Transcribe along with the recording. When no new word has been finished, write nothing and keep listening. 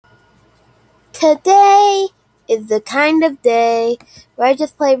Today is the kind of day where I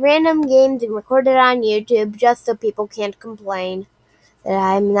just play random games and record it on YouTube just so people can't complain that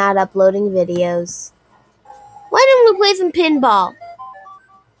I'm not uploading videos. Why don't we play some pinball?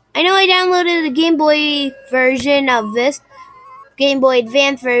 I know I downloaded the Game Boy version of this, Game Boy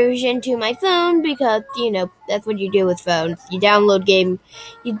Advance version to my phone because, that's what you do with phones. You download Game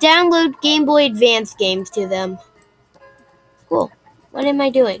Boy Advance games to them. Cool. What am I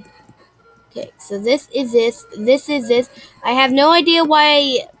doing? Okay, so this is this. I have no idea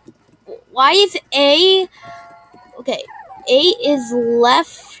why is A... Okay, A is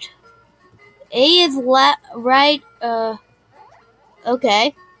left. A is right,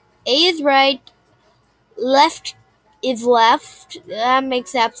 okay. A is right, left is left. That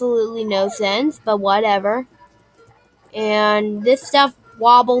makes absolutely no sense, but whatever. And this stuff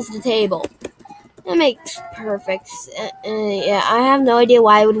wobbles the table. That makes perfect sense. Yeah, I have no idea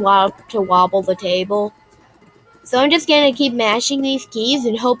why I would want to wobble the table. So I'm just gonna keep mashing these keys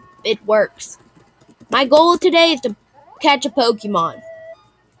and hope it works. My goal today is to catch a Pokemon.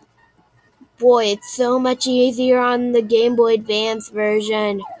 Boy, it's so much easier on the Game Boy Advance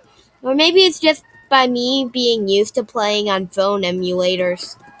version. Or maybe it's just by me being used to playing on phone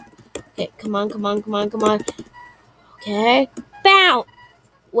emulators. Okay, come on. Okay, bounce!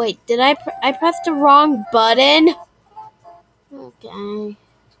 Wait, did I press the wrong button? Okay.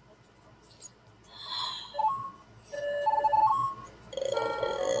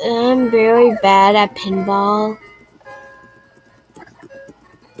 I'm very bad at pinball.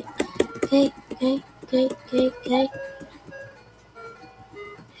 Okay. Okay,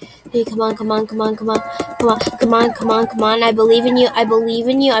 come on. I believe in you.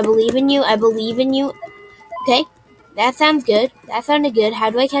 Okay, that sounds good. That sounded good. How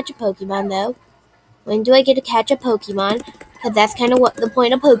do I catch a Pokemon, though? When do I get to catch a Pokemon? Because that's kind of what the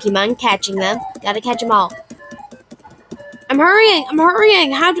point of Pokemon, catching them. Gotta catch them all. I'm hurrying.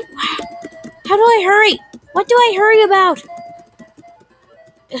 How do I hurry? What do I hurry about?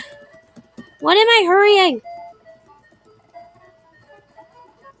 What am I hurrying?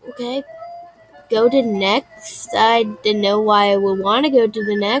 Okay. Go to next. I didn't know why I would want to go to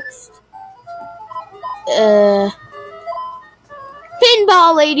the next.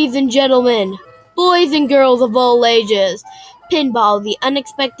 Pinball, ladies and gentlemen. Boys and girls of all ages. Pinball, the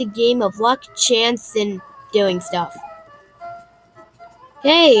unexpected game of luck, chance, and doing stuff.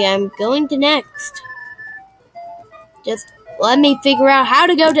 Hey, I'm going to next. Just let me figure out how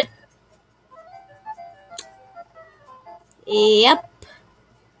to go to... Yep.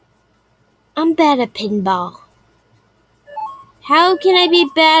 I'm bad at pinball. How can I be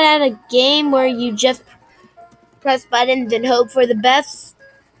bad at a game where you just press buttons and hope for the best?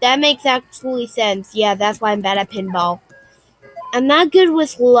 That makes actually sense. Yeah, that's why I'm bad at pinball. I'm not good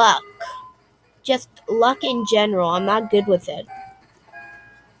with luck. Just luck in general. I'm not good with it.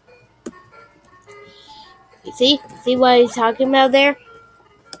 You see? See what he's talking about there?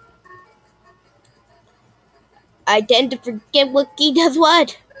 I tend to forget what key does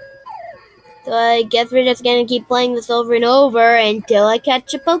what. So I guess we're just gonna keep playing this over and over until I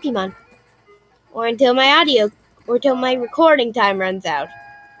catch a Pokemon. Or until my recording time runs out.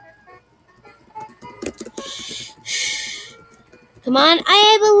 Come on,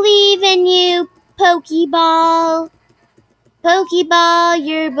 I believe in you, Pokeball. Pokeball,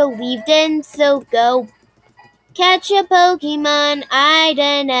 you're believed in, so go catch a Pokemon. I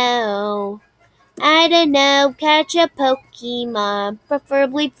don't know, catch a Pokemon,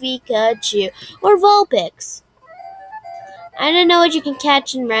 preferably Pikachu or Vulpix. I don't know what you can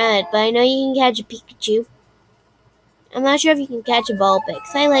catch in red, but I know you can catch a Pikachu. I'm not sure if you can catch a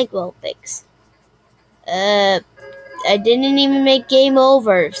Vulpix. I like Vulpix. I didn't even make game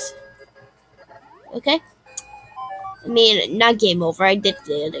overs. Okay? I mean, not game over. I did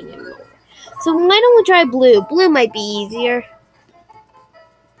a game over. So why don't we try blue? Blue might be easier.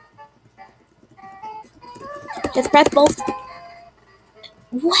 Just press both.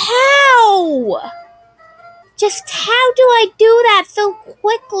 Wow! Just how do I do that so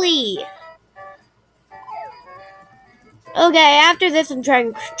quickly? Okay, after this I'm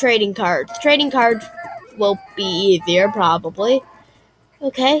trying trading cards. Trading cards will be easier, probably.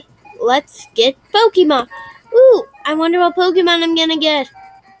 Okay, let's get Pokemon. Ooh, I wonder what Pokemon I'm gonna get.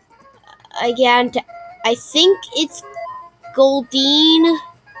 I think it's Goldeen.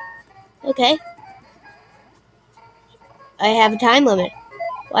 Okay. I have a time limit.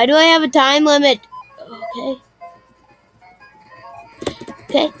 Why do I have a time limit?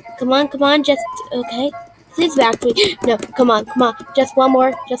 Okay, come on, just, okay. This is actually, no, come on, just one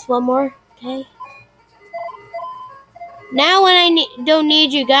more, okay. Now when I don't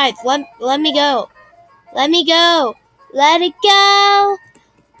need you guys, let me go. Let me go. Let it go.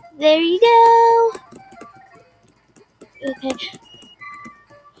 There you go. Okay.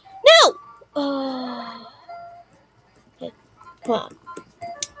 No! Okay, come on.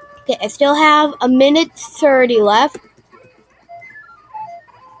 Okay, I still have 1:30 left.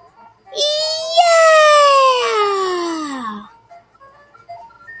 Yeah!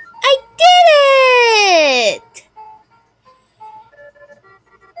 I did it!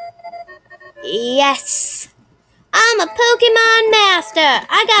 Yes! I'm a Pokemon master!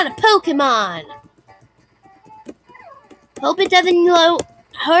 I got a Pokemon! Hope it doesn't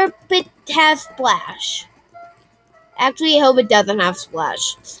hope it has Splash. Actually, I hope it doesn't have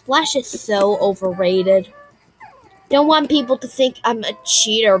Splash. Splash is so overrated. Don't want people to think I'm a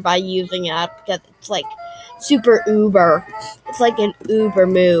cheater by using it because it's like super uber. It's like an uber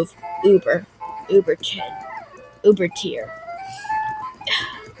move. Uber tier.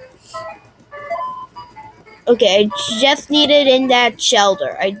 Okay, I just need it in that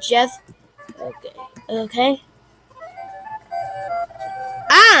shelter. Okay.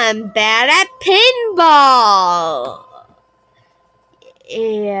 I'm bad at pinball.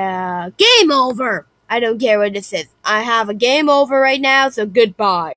 Yeah, game over. I don't care what this is. I have a game over right now, so goodbye.